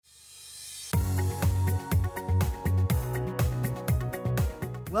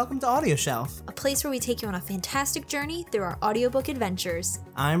Welcome to Audio Shelf. A place where we take you on a fantastic journey through our audiobook adventures.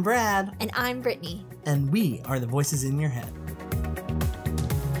 I'm Brad. And I'm Brittany. And we are the voices in your head.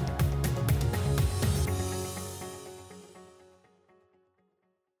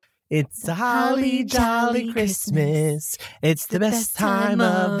 It's a holly jolly Christmas. It's the best time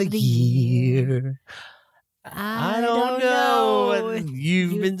of the year. I don't know what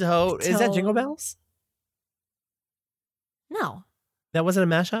you've been told. Is that Jingle Bells? No. That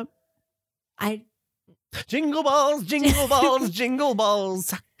wasn't a mashup? Jingle balls, jingle balls, jingle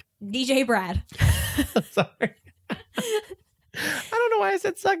balls. DJ Brad. Sorry. I don't know why I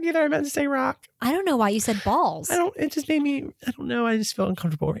said suck either. I meant to say rock. I don't know why you said balls. It just made me, I don't know. I just feel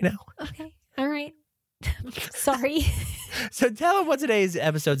uncomfortable right now. Okay. All right. Sorry. So tell them what today's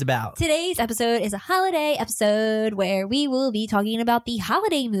episode's about. Today's episode is a holiday episode where we will be talking about the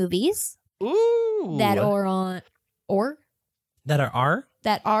holiday movies. Ooh. That are on, That are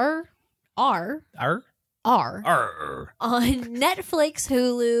on Netflix,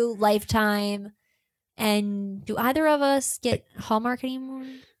 Hulu, Lifetime. And do either of us get Hallmark anymore?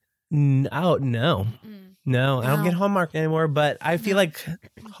 Oh, no. No, I don't get Hallmark anymore, but I feel like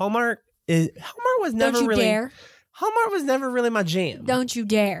Hallmark was never Don't you really dare. Hallmark was never really my jam. Don't you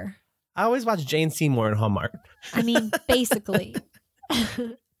dare. I always watch Jane Seymour and Hallmark. I mean, basically.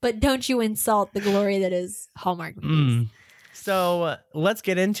 But don't you insult the glory that is Hallmark movies. So let's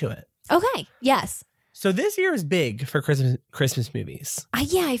get into it. Okay. Yes. So this year is big for Christmas movies.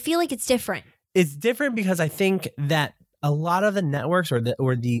 I feel like it's different. It's different because I think that a lot of the networks or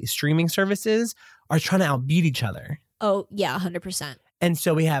the streaming services are trying to outbeat each other. Oh, yeah, 100%. And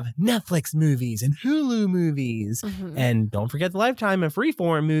so we have Netflix movies and Hulu movies. Mm-hmm. And don't forget the Lifetime and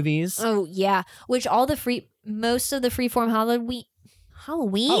Freeform movies. Oh, yeah. Which most of the Freeform Halloween?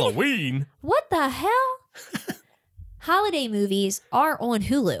 What the hell? Holiday movies are on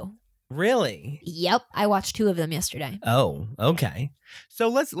Hulu. Really? Yep. I watched 2 of them yesterday. Oh, okay. So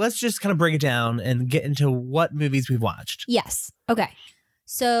let's just kind of break it down and get into what movies we've watched. Yes. Okay.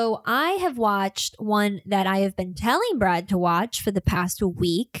 So I have watched one that I have been telling Brad to watch for the past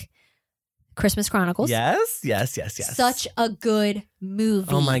week. Christmas Chronicles. Yes. Such a good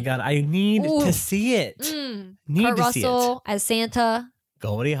movie. Oh my God. I need to see it. Kurt Russell as Santa.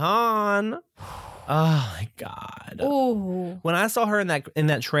 Goldie Hawn. Oh my God. Ooh. When I saw her in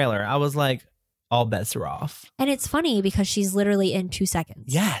that trailer, I was like, all bets are off. And it's funny because she's literally in 2 seconds.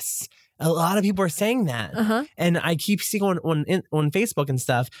 Yes. A lot of people are saying that. Uh-huh. And I keep seeing on Facebook and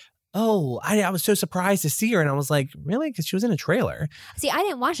stuff, I was so surprised to see her. And I was like, really? Because she was in a trailer. See, I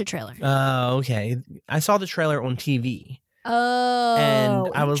didn't watch the trailer. Oh, okay. I saw the trailer on TV. Oh, and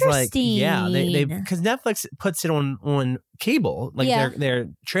I was like, yeah, they because Netflix puts it on cable, like their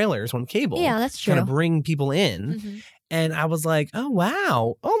trailers on cable. Yeah, that's true. Kind of bring people in. Mm-hmm. And I was like, oh,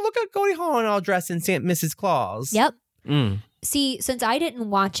 wow. Oh, look at Goldie Hawn all dressed in Mrs. Claus. Yep. See, since I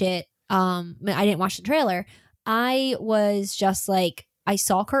didn't watch it, I didn't watch the trailer. I was just like, I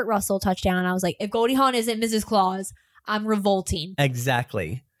saw Kurt Russell touchdown. And I was like, if Goldie Hawn isn't Mrs. Claus, I'm revolting.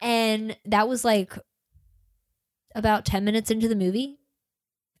 Exactly. And that was like about 10 minutes into the movie.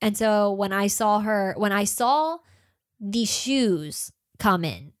 And so when I saw the shoes come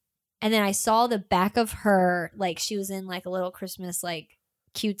in, and then I saw the back of her, like she was in like a little Christmas, like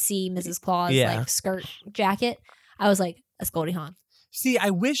cutesy Mrs. Claus, like skirt jacket. I was like, that's Goldie Hawn. See, I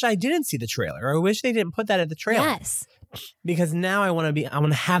wish I didn't see the trailer. I wish they didn't put that at the trailer. Yes. Because now I want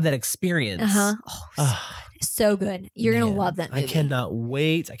to have that experience. Uh-huh. Oh, so good. You're going to love that movie. I cannot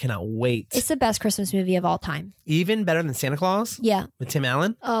wait. It's the best Christmas movie of all time. Even better than Santa Claus? Yeah. With Tim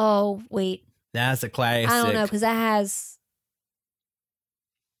Allen? Oh, wait. That's a classic. I don't know, because that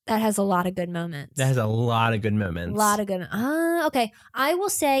has a lot of good moments. That has a lot of good moments. Okay. I will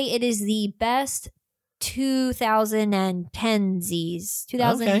say it is the best 2010s.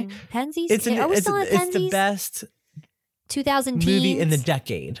 2010s? It's the best 2010s movie in the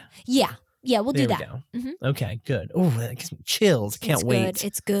decade. Yeah. Yeah, we'll do that. Mm-hmm. Okay, good. Oh, that gives me chills. Can't wait.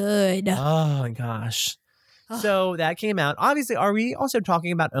 It's good. Oh my gosh. So that came out. Obviously, are we also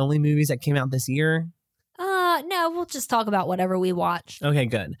talking about only movies that came out this year? No, we'll just talk about whatever we watched. Okay,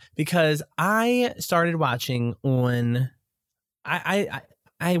 good. Because I started watching I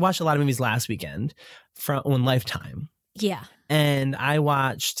watched a lot of movies last weekend on Lifetime. Yeah. And I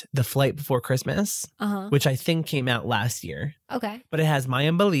watched The Flight Before Christmas, which I think came out last year. Okay. But it has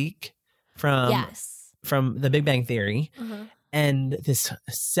Mayim Bialik from The Big Bang Theory. And this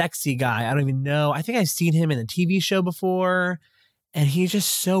sexy guy, I don't even know. I think I've seen him in a TV show before. And he's just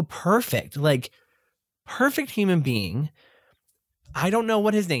so perfect. Like, perfect human being. I don't know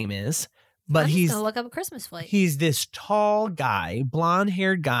what his name is, But I'm just he's gonna look up a Christmas flight. He's this tall guy,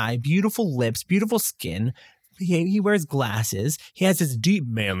 blonde-haired guy, beautiful lips, beautiful skin. He wears glasses. He has this deep,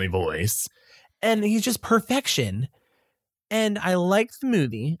 manly voice. And he's just perfection. And I liked the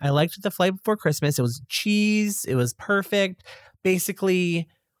movie. I liked The Flight Before Christmas. It was cheese. It was perfect. Basically,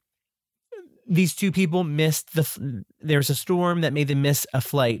 these two people missed there's a storm that made them miss a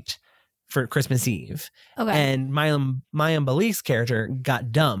flight for Christmas Eve. Okay. And Mayim Bialik's character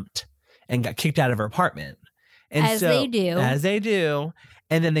got dumped and got kicked out of her apartment. And As they do. As they do.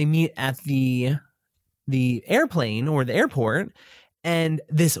 And then they meet at the airplane or the airport, and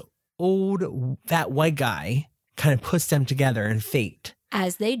this old fat white guy kind of puts them together in fate.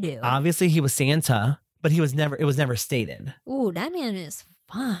 As they do. Obviously he was Santa, but it was never stated. Ooh, that man is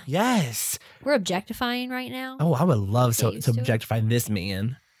fine. Yes. We're objectifying right now. Oh, I would love to used to it. objectify this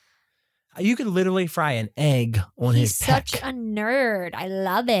man. You could literally fry an egg on He's his peck. such a nerd. I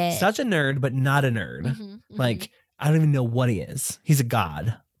love it. Such a nerd, but not a nerd. Mhm, mhm. Like, I don't even know what he is. He's a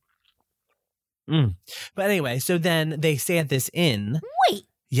god. But anyway, so then they stay at this inn. Wait,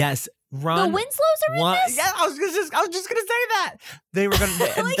 Yes, the Ron. Winslows are in this? Yeah, I was just gonna say that they were gonna.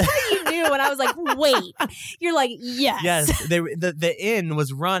 I like how you knew when I was like, wait. You're like, yes. Yes, the inn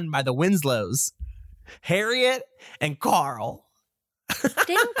was run by the Winslows, Harriet and Carl.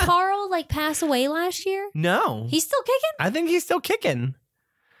 Didn't Carl like pass away last year? No, He's still kicking? I think he's still kicking.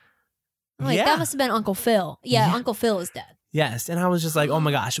 I'm like, Yeah. that must have been Uncle Phil. Yeah, Yeah. Uncle Phil is dead. Yes, and I was just like, oh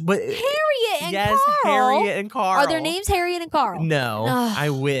my gosh, but Harriet and yes, Carl. Harriet and Carl. Are their names Harriet and Carl? No, Ugh. I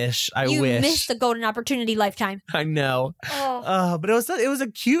wish. You wish. missed the golden opportunity lifetime. I know. Oh. But it was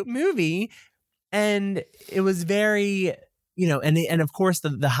a cute movie, and it was very, and of course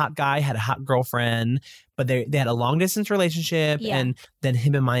the hot guy had a hot girlfriend, but they had a long distance relationship, Yeah. and then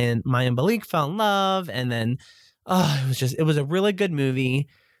him and Mayim Bialik fell in love, and then it was a really good movie,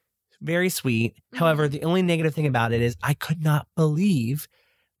 very sweet. Mm-hmm. However, the only negative thing about it is I could not believe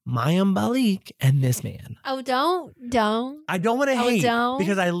Mayim Bialik and this man. Oh, don't. I don't want to Oh, hate don't.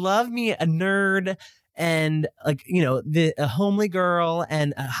 because I love me a nerd and a homely girl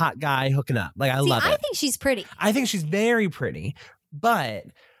and a hot guy hooking up. Like I love I it. think she's pretty. I think she's very pretty, but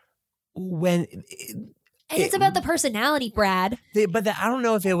when And it's about the personality, Brad. I don't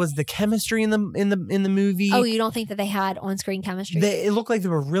know if it was the chemistry in the movie. Oh, you don't think that they had on-screen chemistry? It looked like they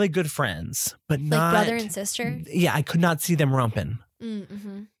were really good friends, but like not brother and sister? Yeah, I could not see them rumping.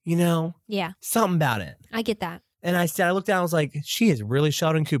 Mm-hmm. Yeah, Something about it. I get that. And I looked down, I was like, she is really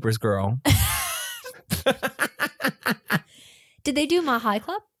Sheldon Cooper's girl. Did they do My High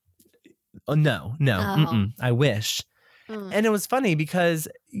Club? Oh, no. Oh. Mm-mm. I wish. Mm. And it was funny because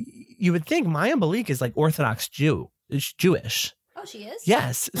you would think Mayim Bialik is like Orthodox Jewish. Oh, she is?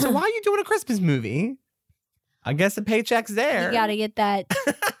 Yes. So why are you doing a Christmas movie? I guess the paycheck's there. You got to get that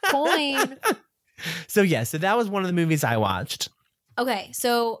coin. So that was one of the movies I watched. Okay,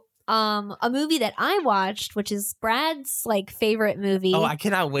 so a movie that I watched, which is Brad's like favorite movie. Oh, I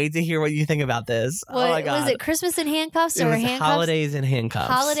cannot wait to hear what you think about this. What, oh my God. Was it Christmas in Handcuffs It or was Handcuffs? Holidays in Handcuffs.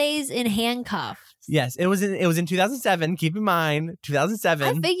 Holidays in Handcuffs. Yes, it was in 2007. Keep in mind, 2007.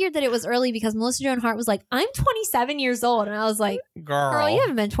 I figured that it was early because Melissa Joan Hart was like, I'm 27 years old. And I was like, girl, you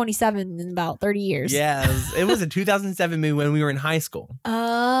haven't been 27 in about 30 years. Yes, it was a 2007 movie when we were in high school.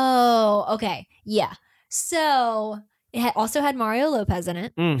 Oh, okay. Yeah. So it also had Mario Lopez in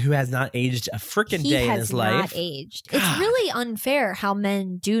it. Who has not aged a freaking He day in has his not life. aged. God. It's really unfair how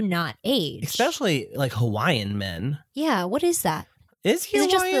men do not age. Especially like Hawaiian men. Yeah. What is that? Is he Is it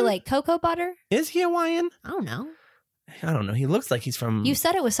just Hawaiian? the like cocoa butter? Is he Hawaiian? I don't know. I don't know. He looks like he's from. You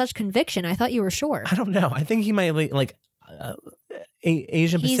said it with such conviction. I thought you were sure. I don't know. I think he might like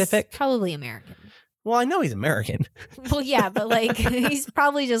Asian He's Pacific. probably American. Well, I know he's American, Well, yeah, but like he's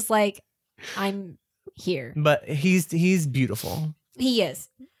probably just like, I'm here. but he's beautiful. He is.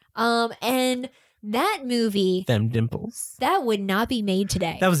 And that movie Them dimples. that would not be made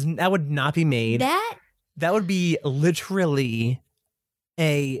today. That would not be made. That would be literally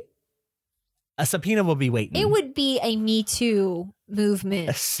a subpoena will be waiting. it would be a Me Too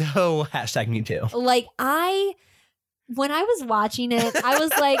movement. So #me too. Like when I was watching it, I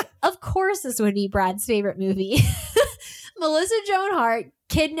was like, of course this would be Brad's favorite movie. Melissa Joan Hart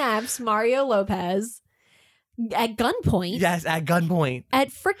kidnaps Mario Lopez at gunpoint. Yes, at gunpoint. At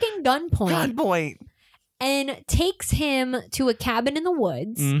freaking gunpoint. Gunpoint. And takes him to a cabin in the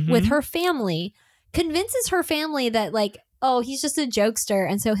woods Mhm. with her family, convinces her family that like, oh, he's just a jokester.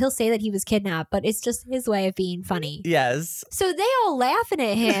 And so he'll say that he was kidnapped, but it's just his way of being funny. Yes. So they all laughing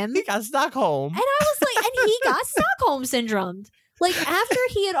at him. He got Stockholm. And I was like, and he got Stockholm syndrome. Like after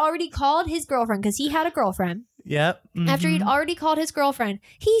he had already called his girlfriend, because he had a girlfriend, Yep. After he'd mhm. already called his girlfriend,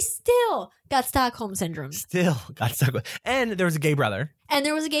 he still got Stockholm Syndrome. Still got stuck with. And there was a gay brother. And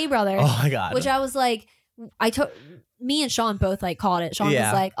there was a gay brother, Oh my God. which I was like, me and Sean both like called it. Sean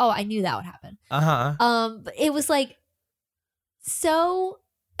Yeah. was like, oh, I knew that would happen. But it was like, so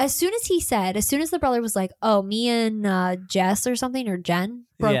as soon as the brother was like, oh, me and Jess or something, or Jen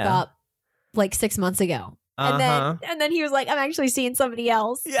broke Yeah. up like 6 months ago. And then he was like, I'm actually seeing somebody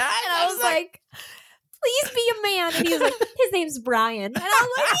else. Yeah. And I was like, please be a man. And he was like, his name's Brian. And I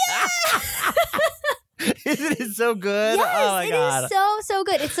was like, yeah. Isn't it so good? Yes, Oh my God. it is so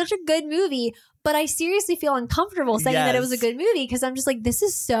good. It's such a good movie, but I seriously feel uncomfortable saying that it was a Yes. good movie because I'm just like, this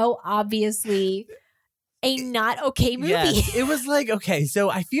is so obviously a not okay movie. Yes. It was like, okay, so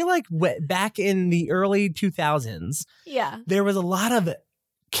I feel like back in the early 2000s, Yeah. there was a lot of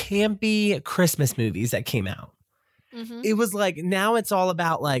campy Christmas movies that came out. Mhm. It was like, now it's all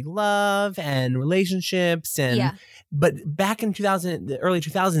about like love and relationships Yeah. but back in the early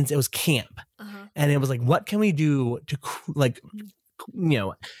 2000s, it was camp. Uh-huh. And it was like, what can we do to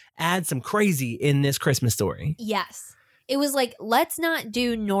add some crazy in this Christmas story? Yes. It was like, let's not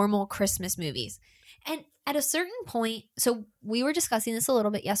do normal Christmas movies. And at a certain point, so we were discussing this a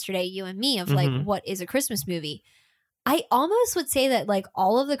little bit yesterday, you and me, of like, Mhm. what is a Christmas movie? I almost would say that like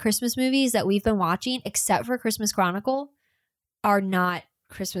all of the Christmas movies that we've been watching, except for Christmas Chronicle, are not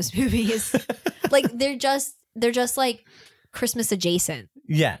Christmas movies. Like they're just like Christmas adjacent.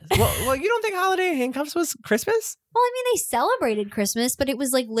 Yes. Well, you don't think Holiday Handcuffs was Christmas? Well, I mean, they celebrated Christmas, but it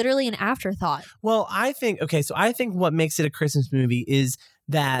was like literally an afterthought. Well, I think what makes it a Christmas movie is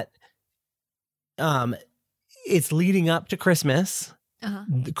that it's leading up to Christmas. Uh-huh.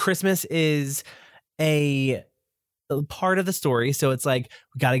 Christmas is a part of the story, so it's like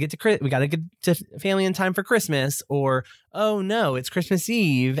we got to get to family in time for Christmas, or oh no, it's Christmas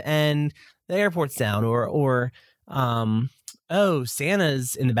Eve and the airport's down, or oh,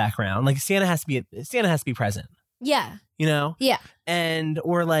 Santa's in the background. Like Santa has to be present. Yeah. You know? Yeah. And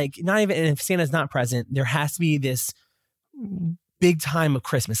or like not even, and if Santa's not present, there has to be this big time of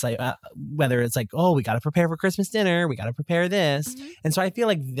Christmas, like whether it's like, oh, we got to prepare for Christmas dinner, we got to prepare this. Mhm. And so I feel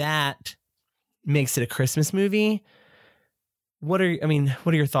like that makes it a Christmas movie. What are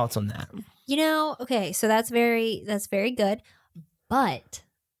your thoughts on that? You know, okay, so that's very good, but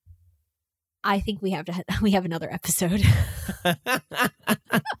I think we have another episode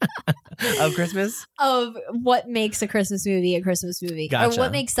Of Christmas? of what makes a Christmas movie a Christmas movie, or Gotcha.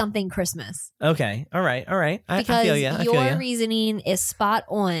 what makes something Christmas. Okay. All right. I Because feel you. your reasoning is spot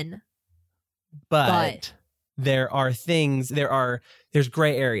on. But there's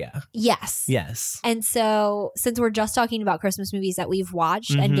gray area. Yes. Yes. And so, since we're just talking about Christmas movies that we've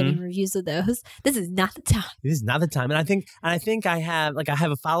watched and Mhm. getting reviews of those, this is not the time. This is not the time. And I think I have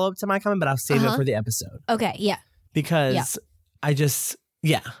a follow-up to my comment, but I'll save it Uh-huh. for the episode. Okay. Yeah. Because I just,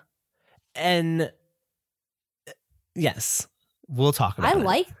 yeah. And yes, we'll talk about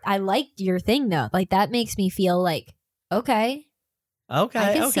it. I liked your thing though. Like that makes me feel like, okay, Okay.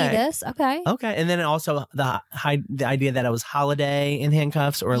 I can okay. see this. Okay. Okay. And then also the idea that it was Holiday in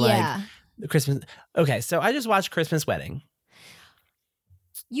Handcuffs or like Yeah. the Christmas. Okay. So I just watched Christmas Wedding.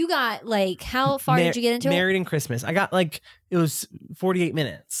 You got like, how far did you get into Married in Christmas. I got it was 48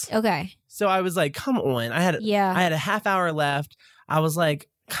 minutes. it? Okay. So I was like, come on. I had a half hour left. I was like,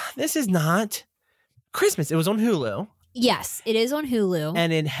 God, this is not Christmas. It was on Hulu. Yes, it is on Hulu.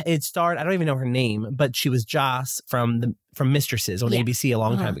 And it starred, I don't even know her name, but she was Joss from Mistresses on Yeah. ABC a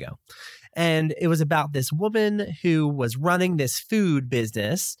long time ago. And it was about this woman who was running this food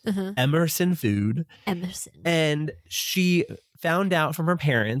business, Uh-huh. Emerson Food. Emerson. And she found out from her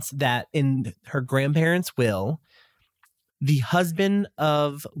parents that in her grandparents' will, the husband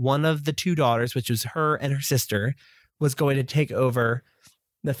of one of the two daughters, which was her and her sister, was going to take over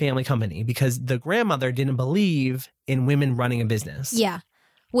the family company because the grandmother didn't believe in women running a business. Yeah.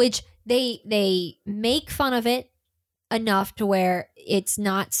 Which they make fun of it enough to where it's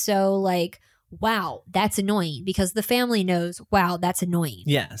not so like, wow, that's annoying, because the family knows, wow, that's annoying.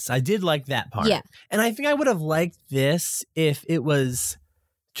 Yes, I did like that part. Yeah. And I think I would have liked this if it was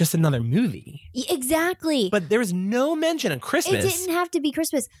just another movie. Exactly. But there was no mention of Christmas. It didn't have to be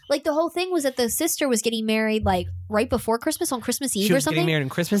Christmas. Like the whole thing was that the sister was getting married like right before Christmas, on Christmas Eve She or was something. getting married on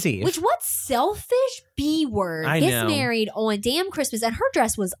Christmas Eve. Which, what selfish B word I gets know. married on damn Christmas, and her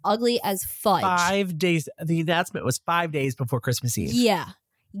dress was ugly as fudge. 5 days. The announcement was 5 days before Christmas Eve. Yeah.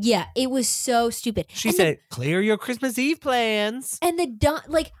 Yeah. It was so stupid. She And said, clear your Christmas Eve plans. And the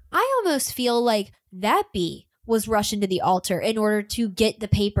like, I almost feel like that B was rushed into the altar in order to get the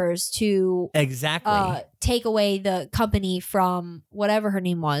papers to Exactly. take away the company from whatever her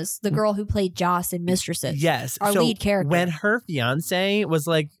name was, the girl who played Joss in Mistresses. Yes. Our So lead character. when her fiance was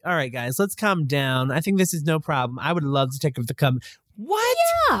like, all right, guys, let's calm down. I think this is no problem. I would love to take up the company. What?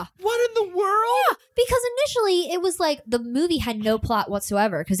 Yeah. What in the world? Yeah, because initially it was like the movie had no plot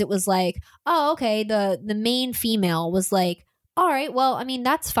whatsoever because it was like, oh, okay, the main female was like, all right, well, I mean,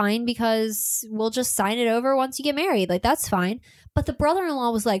 that's fine because we'll just sign it over once you get married. Like, that's fine. But the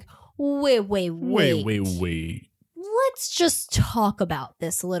brother-in-law was like, wait. Let's just talk about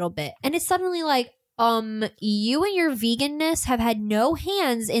this a little bit. And it's suddenly like, you and your veganness have had no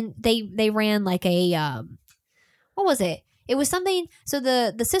hands in, they ran like a, what was it? It was something, so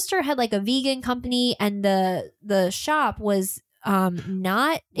the sister had like a vegan company and the shop was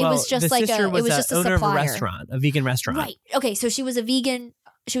not, it was just like it was just a owner supplier. of a restaurant, a vegan restaurant. Right. Okay, so she was a vegan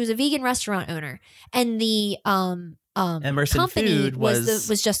restaurant owner, and the Emerson company Food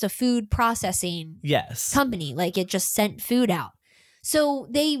was just a food processing Yes. company. Like it just sent food out. So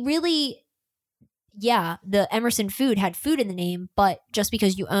they really, the Emerson Food had food in the name, but just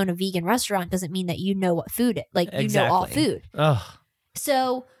because you own a vegan restaurant doesn't mean that you know what food, you know all food. Ugh.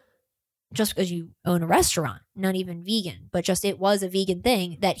 So just because you own a restaurant, not even vegan, but just it was a vegan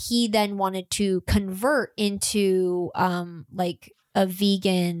thing that he then wanted to convert into like a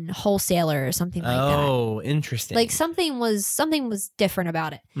vegan wholesaler or something like that. Oh, interesting. Like something was different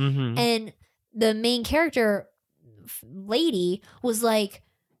about it. Mm-hmm. And the main character lady was like,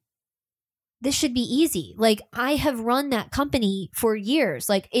 this should be easy. Like, I have run that company for years.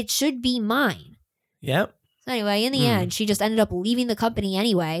 Like, it should be mine. Yep. So anyway, in the end, she just ended up leaving the company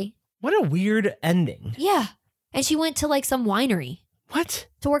anyway. What a weird ending. Yeah. And she went to like some winery. What?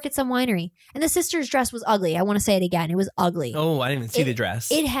 To work at some winery. And the sister's dress was ugly. I want to say it again. It was ugly. Oh, I didn't even see the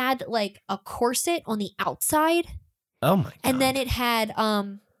dress. It had like a corset on the outside. Oh my God. And then it had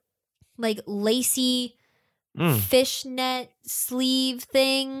like lacy fishnet sleeve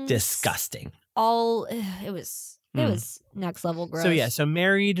things. Disgusting. It was next level gross. So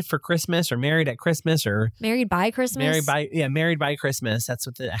Married for Christmas or Married at Christmas or Married by Christmas. Married by Christmas. That's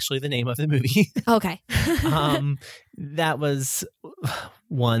what actually the name of the movie. Okay. That was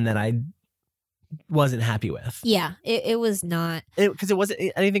one that I wasn't happy with. Yeah, it was not. Because it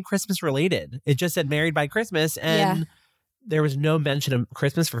wasn't anything Christmas related. It just said Married by Christmas and there was no mention of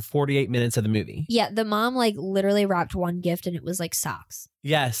Christmas for 48 minutes of the movie. Yeah, the mom like literally wrapped one gift and it was like socks.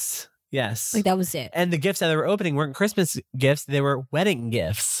 Yes. Like that was it. And the gifts that they were opening weren't Christmas gifts. They were wedding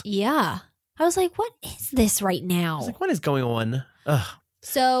gifts. Yeah. I was like, what is this right now? I was like, what is going on? Ugh.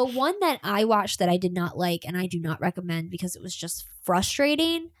 So one that I watched that I did not like and I do not recommend because it was just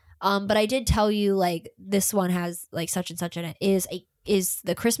frustrating. But I did tell you like this one has like such and such in it is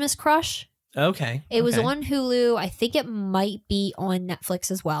The Christmas Crush. Okay. It was on Hulu. I think it might be on Netflix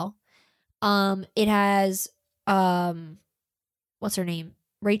as well. It has what's her name?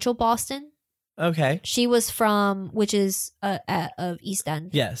 Rachel Boston. Okay. She was which is of East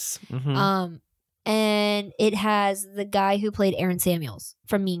End. Yes. Mm-hmm. And it has the guy who played Aaron Samuels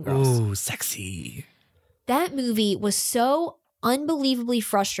from Mean Girls. Ooh, sexy. That movie was so unbelievably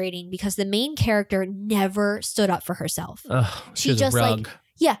frustrating because the main character never stood up for herself. Ugh, she just like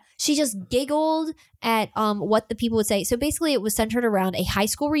she just giggled at what the people would say. So basically it was centered around a high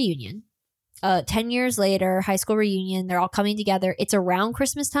school reunion. 10 years later, high school reunion, they're all coming together. It's around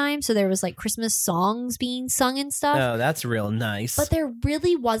Christmas time, so there was like Christmas songs being sung and stuff. Oh, that's real nice. But there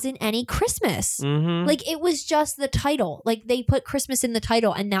really wasn't any Christmas. Mm-hmm. Like it was just the title. Like they put Christmas in the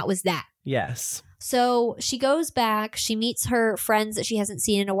title and that was that. Yes. So she goes back, she meets her friends that she hasn't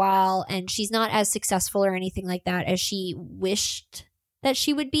seen in a while, and she's not as successful or anything like that as she wished that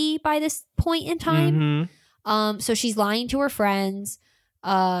she would be by this point in time. Mm-hmm. So she's lying to her friends.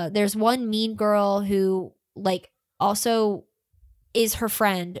 There's one mean girl who like also is her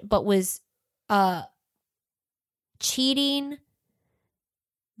friend, but was cheating.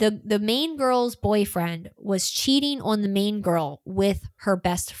 The main girl's boyfriend was cheating on the main girl with her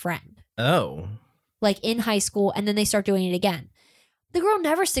best friend. Oh. Like in high school, and then they start doing it again. The girl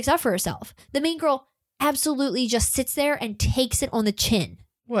never sticks up for herself. The main girl absolutely just sits there and takes it on the chin.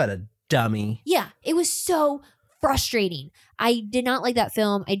 What a dummy. Yeah, it was so frustrating. I did not like that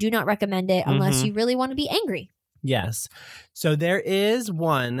film. I do not recommend it unless you really want to be angry. Yes. So there is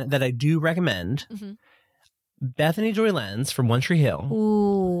one that I do recommend. Mm-hmm. Bethany Joy Lenz from One Tree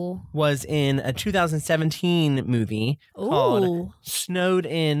Hill was in a 2017 movie called Snowed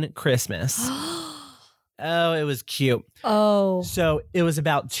In Christmas. Oh, it was cute. Oh. So it was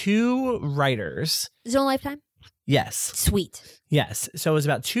about two writers. Is it on Lifetime? Yes. Sweet. Yes. So it was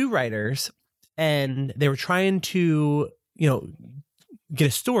about two writers and they were trying to, get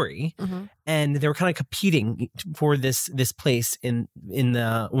a story, Mhm. and they were kind of competing for this place on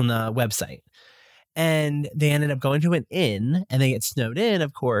the website. And they ended up going to an inn, and they get snowed in,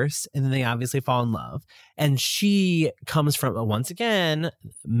 of course, and then they obviously fall in love. And she comes from, once again,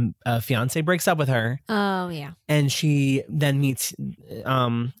 a fiance breaks up with her, Oh yeah. and she then meets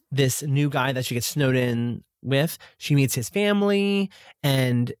this new guy that she gets snowed in with. She meets his family,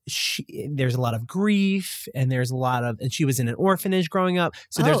 and there's a lot of grief, and and she was in an orphanage growing up.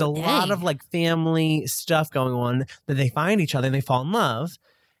 So there's a lot dang. of like family stuff going on, that they find each other and they fall in love.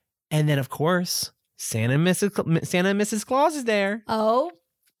 And then, of course, Santa and Mrs. Claus is there. Oh.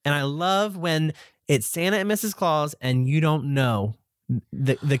 And I love when it's Santa and Mrs. Claus and you don't know.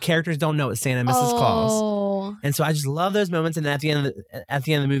 The characters don't know it's Santa and Mrs. Claus. Oh. And so I just love those moments. And at the end of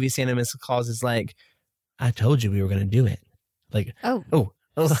the movie, Santa and Mrs. Claus is like, I told you we were going to do it. Like, Oh.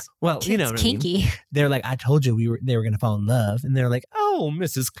 Well, you know It's what I mean. kinky. They're like, I told you they were going to fall in love. And they're like, oh,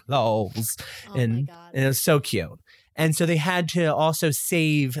 Mrs. Claus. Oh my and God. it was so cute. And so they had to also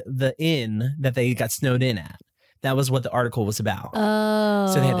save the inn that they got snowed in at. That was what the article was about. Oh.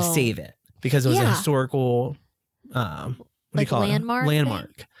 So they had to save it because it was a Yeah. historical, what do you Like call landmark it?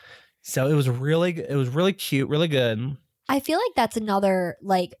 Landmark. So it was really cute, really good. I feel like that's another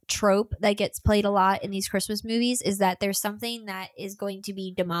like trope that gets played a lot in these Christmas movies, is that there's something that is going to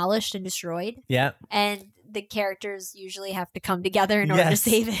be demolished and destroyed, Yeah. and the characters usually have to come together in order to Yes.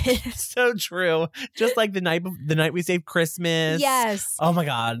 save it. So true. Just like the night we saved Christmas. Yes. Oh my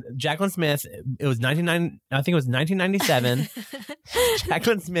God. Jacqueline Smith. It was 1997.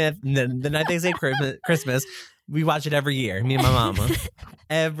 Jacqueline Smith. The night they saved Christmas. We watch it every year. Me and my mama.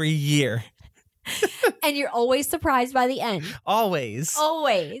 Every year. And you're always surprised by the end. Always.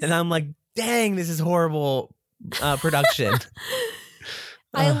 Always. And I'm like, dang, this is horrible production.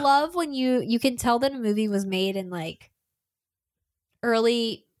 I love when you can tell that a movie was made in like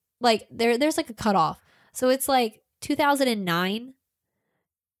early, like there's like a cutoff. So it's like 2009.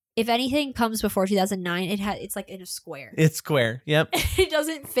 If anything comes before 2009, it's like in a square. It's square. Yep. It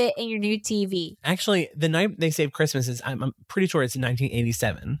doesn't fit in your new TV. Actually, the night they saved Christmas is, I'm pretty sure it's in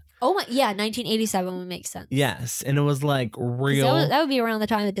 1987. Oh my, yeah, 1987 would make sense. Yes. And it was like 'Cause real. That would be around the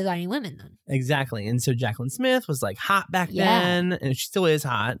time of Designing Women then. Exactly. And so Jacqueline Smith was like hot back Yeah. then, and she still is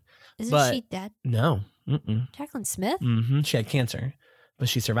hot. Isn't But- she dead? No. Mm-mm. Jacqueline Smith? She had cancer, but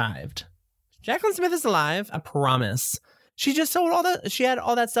she survived. Jacqueline Smith is alive. I promise. She just sold she had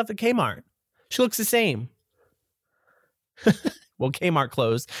all that stuff at Kmart. She looks the same. Well, Kmart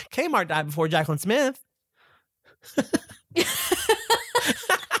closed. Kmart died before Jacqueline Smith.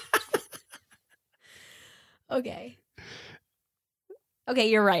 Okay. Okay,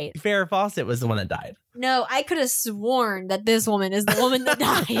 you're right. Farrah Fawcett was the one that died. No, I could have sworn that this woman is the woman that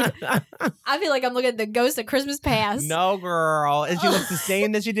died. I feel like I'm looking at the ghost of Christmas Past. No, girl. And she looks the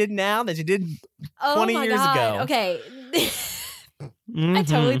same that she did now, that she did 20 years ago. Okay. I Mhm.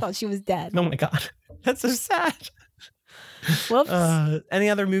 totally thought she was dead. Oh my God. That's so sad. Whoops. Any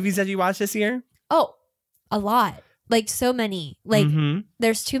other movies that you watched this year? Oh, a lot. Like so many. Like Mhm.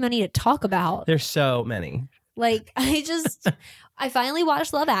 there's too many to talk about. There's so many. Like I finally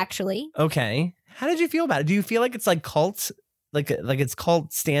watched Love Actually. Okay. How did you feel about it? Do you feel like it's like cult, like it's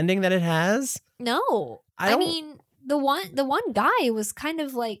cult standing that it has? No. I mean, the one guy was kind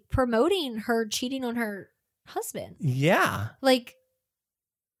of like promoting her cheating on her husband. Yeah. Like,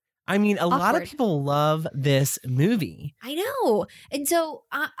 I mean, a lot of Awkward. people love this movie. I know. And so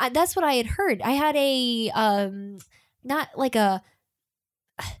that's what I had heard. I had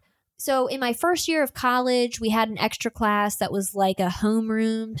so in my first year of college, we had an extra class that was like a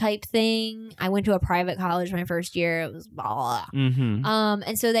homeroom type thing. I went to a private college my first year. It was blah. Mm-hmm.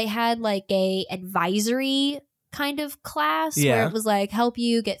 And so they had like a advisory kind of class where Yeah. it was like help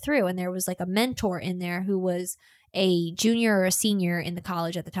you get through. And there was like a mentor in there who was a junior or a senior in the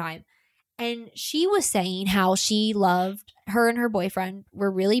college at the time. And she was saying how her and her boyfriend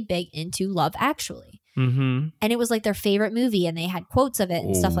were really big into Love Actually. Mm-hmm. And it was like their favorite movie and they had quotes of it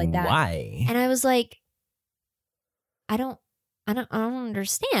and stuff like that. Why? And I was like, I don't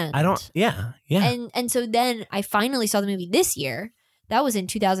understand. Yeah. And so then I finally saw the movie this year. That was in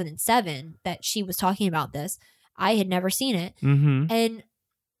 2007 that she was talking about this. I had never seen it. Mm-hmm. And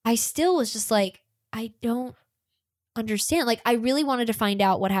I still was just like, I don't understand. Like, I really wanted to find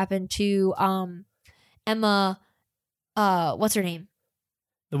out what happened to Emma, what's her name?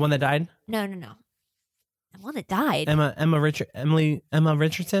 The one that died? No. The one that died. Emma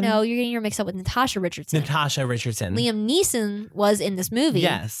Richardson? No, you're getting her mixed up with Natasha Richardson. Natasha Richardson. Liam Neeson was in this movie.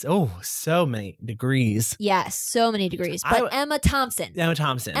 Yes. Oh, so many degrees. Yes, so many degrees. But Emma Thompson. Emma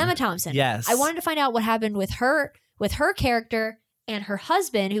Thompson. Yes. I wanted to find out what happened with her character and her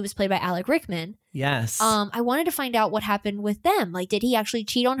husband, who was played by Alec Rickman. Yes. I wanted to find out what happened with them. Like, did he actually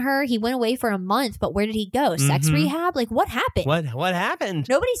cheat on her? He went away for a month, but where did he go? Sex rehab? Like, what happened? What happened?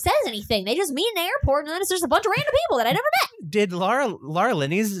 Nobody says anything. They just meet in the airport, and then it's just a bunch of random people that I never met. Did Laura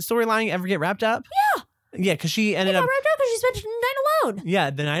Linney's storyline ever get wrapped up? Yeah. Yeah, because she ended up wrapped up because she spent the night alone. Yeah,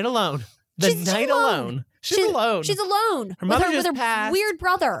 the night alone. She's alone. She's alone. She's alone. Her mother with her passed. weird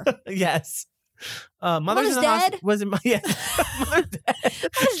brother. Yes. Mother's in the dead. Was in my Mother's dead. Mother's dead.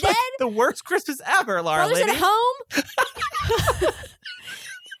 Like the worst Christmas ever, Laura Mother's Linney. at home.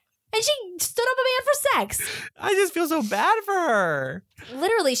 And she stood up a man for sex. I just feel so bad for her.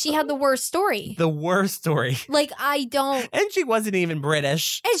 Literally, she had the worst story. The worst story. Like, I don't. And she wasn't even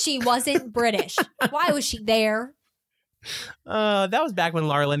British. And she wasn't British. Why was she there? That was back when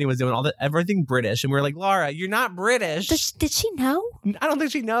Laura Linney was doing everything British, and we were like, Laura, you're not British. Did she know? I don't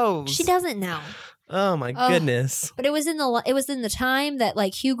think she knows. She doesn't know. Oh my goodness! But it was in the time that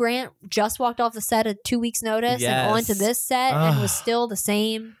like Hugh Grant just walked off the set at 2 weeks' notice and onto this set and was still the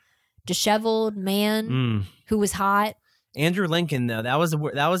same disheveled man who was hot. Andrew Lincoln, though, that was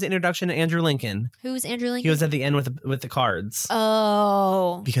the introduction to Andrew Lincoln. Who's Andrew Lincoln? He was at the end with the cards.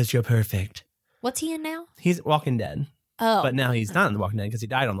 Oh, because you're perfect. What's he in now? He's Walking Dead. Oh, but now he's not in The Walking Dead because he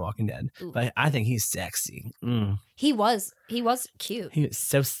died on The Walking Dead. Ooh. But I think he's sexy. He was cute. He was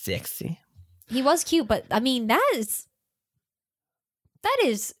so sexy. He was cute, but I mean that is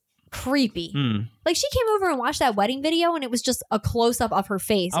creepy. Like she came over and watched that wedding video, and it was just a close up of her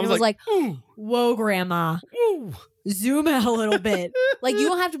face. And it was like, "Whoa, Grandma, zoom out a little bit." Like you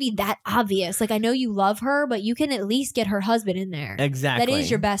don't have to be that obvious. Like I know you love her, but you can at least get her husband in there. Exactly. That is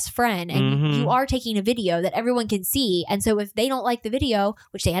your best friend, and you are taking a video that everyone can see. And so if they don't like the video,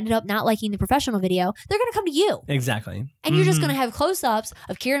 which they ended up not liking the professional video, they're gonna come to you. Exactly. And you're just gonna have close ups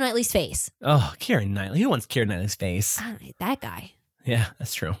of Keira Knightley's face. Oh, Keira Knightley. Who wants Keira Knightley's face? I don't know, that guy. Yeah,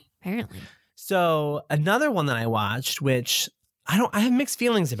 that's true. Apparently. So another one that I watched, which I have mixed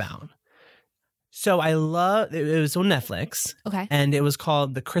feelings about. So it was on Netflix. Okay. And it was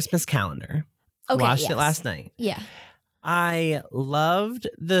called The Christmas Calendar. Okay. Watched it last night. Yeah. I loved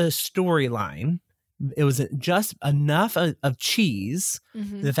the storyline. It was just enough of cheese.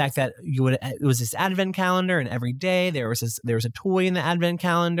 The fact that it was this advent calendar, and every day there was a toy in the advent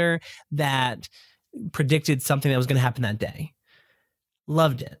calendar that predicted something that was going to happen that day.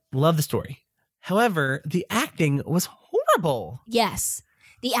 Loved it. Loved the story. However, the acting was horrible. Yes.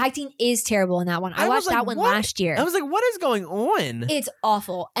 The acting is terrible in that one. I watched that one last year. I was like, what is going on? It's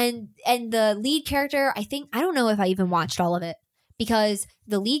awful. And the lead character, I don't know if I even watched all of it because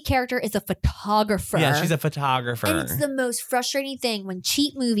the lead character is a photographer. Yeah, she's a photographer. And it's the most frustrating thing when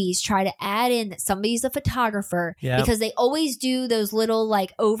cheap movies try to add in that somebody's a photographer because they always do those little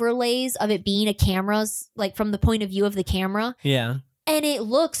like overlays of it being a camera's like from the point of view of the camera. Yeah. And it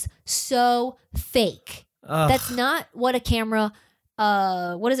looks so fake. Ugh. That's not what a camera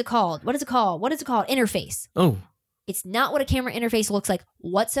what is it called? Interface. Oh. It's not what a camera interface looks like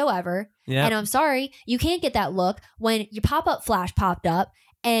whatsoever. Yeah. And I'm sorry, you can't get that look when your pop-up flash popped up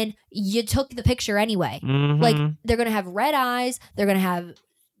and you took the picture anyway. Like they're going to have red eyes, they're going to have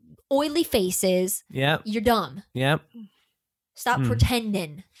oily faces. Yep. You're dumb. Yep. Stop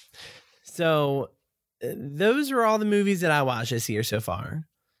pretending. So those are all the movies that I watched this year so far.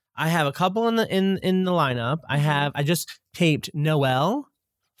 I have a couple in the lineup. I just taped Noelle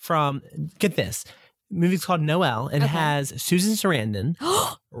from, get this, the movie's called Noelle. It has Susan Sarandon,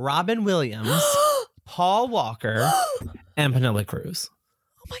 Robin Williams, Paul Walker, and Penelope Cruz.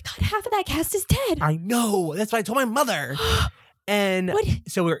 Oh my God, half of that cast is dead. I know. That's what I told my mother. And what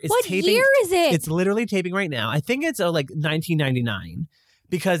taping. Year is it? It's literally taping right now. I think it's like 1999.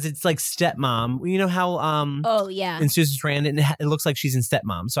 Because it's like Stepmom. You know how oh yeah. in Susan Sarandon it looks like she's in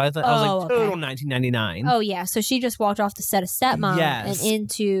Stepmom. So I thought I was like total 1999. Oh yeah. So she just walked off the set of Stepmom and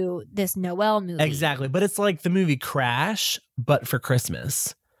into this Noelle movie. Exactly. But it's like the movie Crash, but for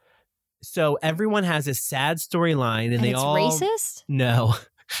Christmas. So everyone has this sad storyline and they it's all racist? No.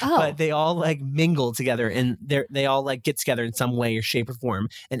 Oh. But they all like mingle together and they all like get together in some way or shape or form.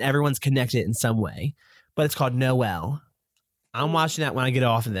 And everyone's connected in some way. But it's called Noelle. I'm watching that when I get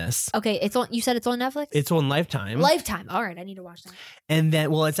off of this. Okay, it's on. You said it's on Netflix? It's on Lifetime. Lifetime. All right, I need to watch that. And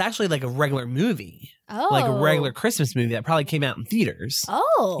then, well, it's actually like a regular movie. Oh. Like a regular Christmas movie that probably came out in theaters.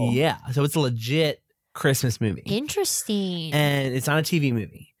 Oh. Yeah. So it's a legit Christmas movie. Interesting. And it's not a TV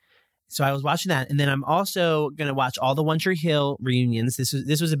movie. So I was watching that, and then I'm also gonna watch all the One Tree Hill reunions.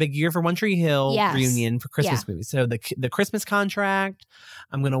 This was a big year for One Tree Hill Yes. reunion for Christmas movies. So the Christmas Contract.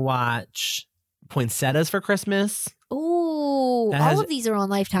 I'm gonna watch Poinsettias for Christmas. Ooh, That has- all of these are on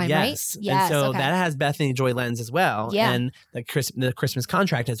Lifetime, Yes. right? Yes. And so okay. that has Bethany Joy Lenz as well. Yeah. And the Christmas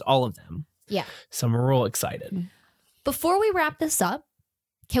Contract has all of them. Yeah. So I'm real excited. Before we wrap this up,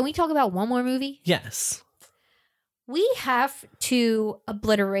 can we talk about one more movie? Yes. We have to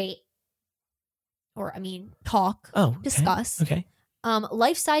obliterate, or I mean, talk, Oh. Okay. discuss. Okay.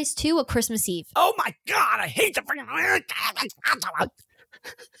 Life Size 2: A Christmas Eve. Oh my God! I hate the freaking.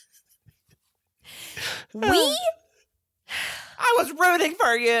 We I was rooting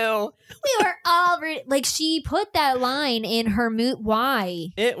for you. were all like, she put that line in her why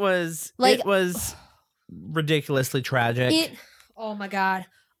It was Like- it was ridiculously tragic. it. Oh my god!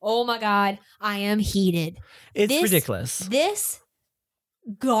 Oh my god! I am heated. It's this- ridiculous. This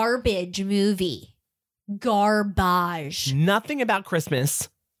garbage movie, garbage. Nothing about Christmas.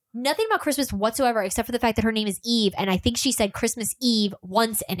 Nothing about Christmas whatsoever, except for the fact that her name is Eve, and I think she said Christmas Eve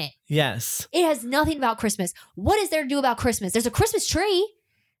once in it. Yes. It has nothing about Christmas. What is there to do about Christmas? There's a Christmas tree.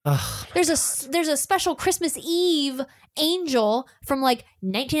 Ugh. There's a special Christmas Eve angel from like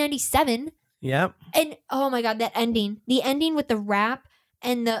 1997. Yep. And oh my god, that ending. The ending with the rap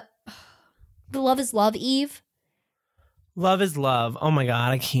and the Love is Love Eve. Love is love. Oh my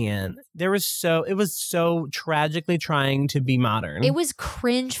God, I can't. It was so tragically trying to be modern. It was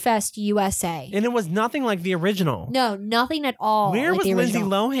Cringe Fest USA. and it was nothing like the original. No, nothing at all. Where like was the Lindsay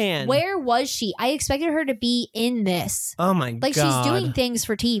original. Lohan? Where was she? I expected her to be in this. Oh my Like God. she's doing things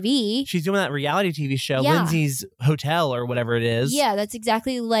for TV. She's doing that reality TV show, Yeah. Lindsay's Hotel or whatever it is. Yeah, that's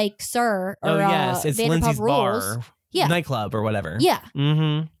exactly like Sir or Oh yes, it's Vanderpump Lindsay's Rules. bar, Yeah. nightclub or whatever. Yeah,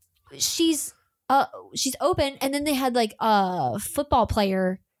 Mm-hmm. she's open, and then they had like a football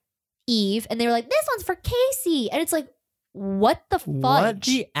player, Eve, and they were like, "This one's for Casey," and it's like, what the fudge? What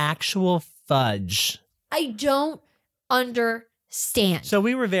the actual fudge? I don't understand. So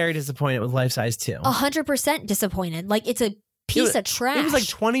we were very disappointed with Life Size 2. 100% disappointed. Like it's a piece of trash. It was like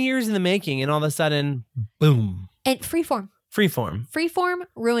 20 years in the making, and all of a sudden, boom, and Freeform. freeform. Freeform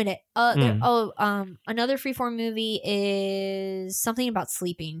ruined it. Another Freeform movie is something about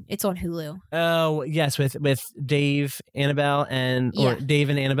sleeping. It's on Hulu. Oh yes, with Dave, Annabelle, or Yeah. Dave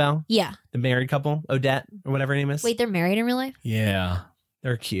and Annabelle, Yeah. the married couple, Odette or whatever her name is. Wait, they're married in real life? Yeah,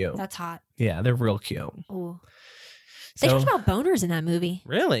 they're cute. That's hot. Yeah, they're real cute. Ooh. They So talked about boners in that movie.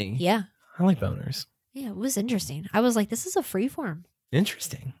 really, Yeah. I like boners. Yeah, it was interesting. I was like, this is a Freeform.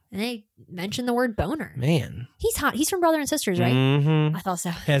 Interesting, And they mentioned the word boner. man. He's hot. He's from Brother and Sisters, right? Mm-hmm. I thought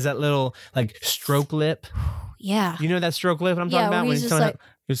so. Has that little like stroke lip. Yeah. You know that stroke lip I'm talking Yeah, about? where When he's he's just talking like,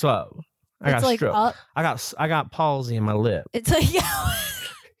 it's slow. I it's got like stroke. up. I got palsy in my lip. It's like,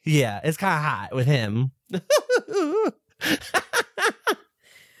 Yeah, it's kind of hot with him. you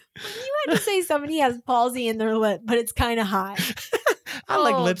had to say somebody has palsy in their lip, but it's kind of hot. I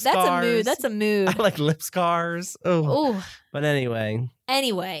like lip scars. That's a mood. That's a mood. I like lip scars. Oh, Oh. but anyway,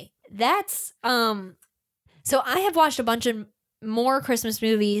 Anyway, that's so I have watched a bunch of more Christmas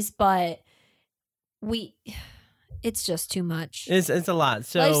movies, but it's just too much. it's a lot.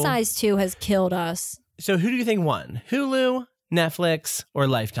 So Life Size 2 has killed us. So who do you think won? Hulu, Netflix, or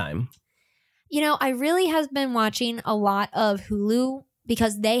Lifetime? You know, I really have been watching a lot of Hulu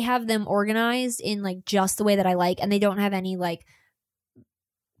because they have them organized in like just the way that I like, and they don't have any like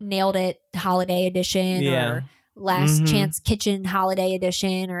Nailed It Holiday Edition Yeah. or Last Mhm. Chance Kitchen Holiday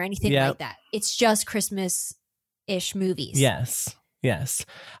Edition or anything Yep. like that. It's just Christmas-ish movies. Yes.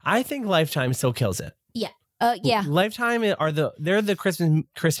 I think Lifetime still kills it. Yeah. Lifetime they're the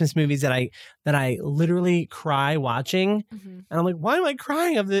Christmas movies that I literally cry watching, Mhm. and I'm like, why am I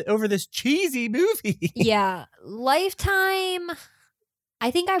crying over this cheesy movie? Yeah. Lifetime. I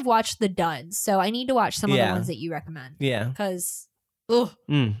think I've watched the duds, so I need to watch some of the Yeah. ones that you recommend. Yeah. Because,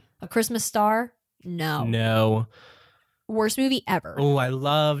 Mm. A Christmas Star? No. No. Worst movie ever. Oh, I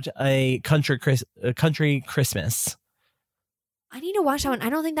loved a country Christmas. I need to watch that one. I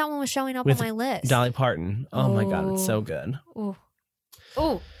don't think that one was showing up With on my list. Dolly Parton. Oh my God, it's so Oh. good.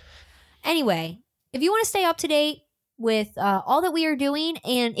 Oh. Anyway, if you want to stay up to date with all that we are doing,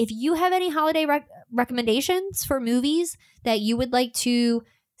 and if you have any holiday recommendations for movies that you would like to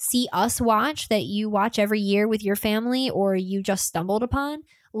see us watch, that you watch every year with your family, or you just stumbled upon,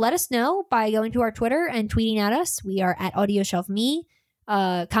 let us know by going to our Twitter and tweeting at us. We are at AudioShelfMe,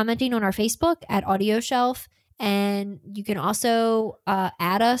 commenting on our Facebook at AudioShelf, and you can also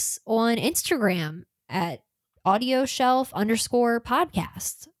add us on Instagram at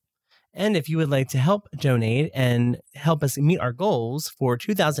AudioShelf_podcast. And if you would like to help donate and help us meet our goals for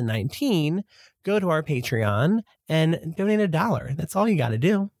 2019, go to our Patreon and donate $1. That's all you got to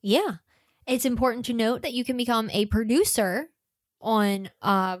do. Yeah. It's important to note that you can become a producer on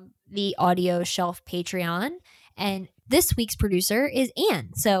the Audio Shelf Patreon. And this week's producer is Anne.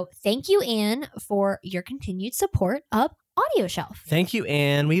 So thank you, Anne, for your continued support of Audio Shelf. Thank you,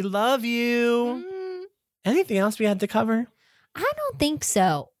 Anne. We love you. Anything else we had to cover? I don't think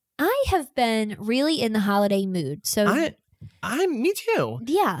so. I have been really in the holiday mood. So me too.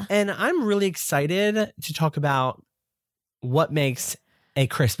 Yeah. And I'm really excited to talk about what makes a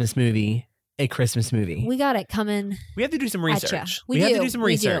Christmas movie a Christmas movie. We got it coming. We have to do some research. We have to do some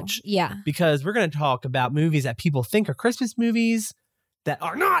research. Yeah. Because we're going to talk about movies that people think are Christmas movies that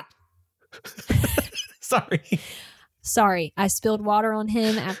are not. Sorry. I spilled water on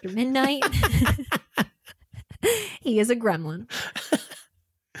him after midnight. He is a gremlin.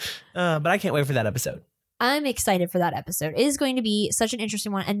 But I can't wait for that episode. I'm excited for that episode. It is going to be such an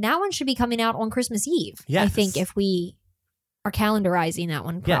interesting one. And that one should be coming out on Christmas Eve. Yes. I think if we are calendarizing that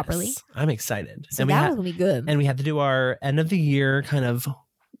one properly. Yes, I'm excited. So that one's going to be good. And we have to do our end of the year kind of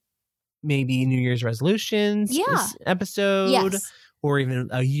maybe New Year's resolutions episode. Yes. Or even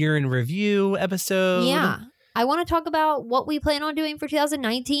a year in review episode. Yeah. I want to talk about what we plan on doing for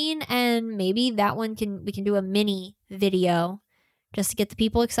 2019, and maybe that one we can do a mini video just to get the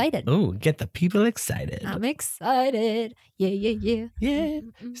people excited. Oh, get the people excited. I'm excited. Yeah. Yeah.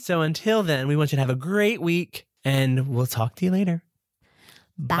 Mm-mm. So until then, we want you to have a great week, and we'll talk to you later.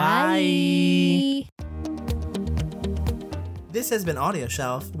 Bye. This has been Audio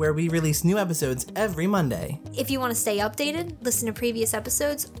Shelf, where we release new episodes every Monday. If you want to stay updated, listen to previous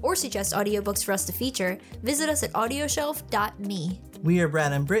episodes, or suggest audiobooks for us to feature, visit us at audioshelf.me. We are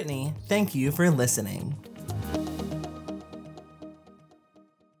Brad and Brittany. Thank you for listening.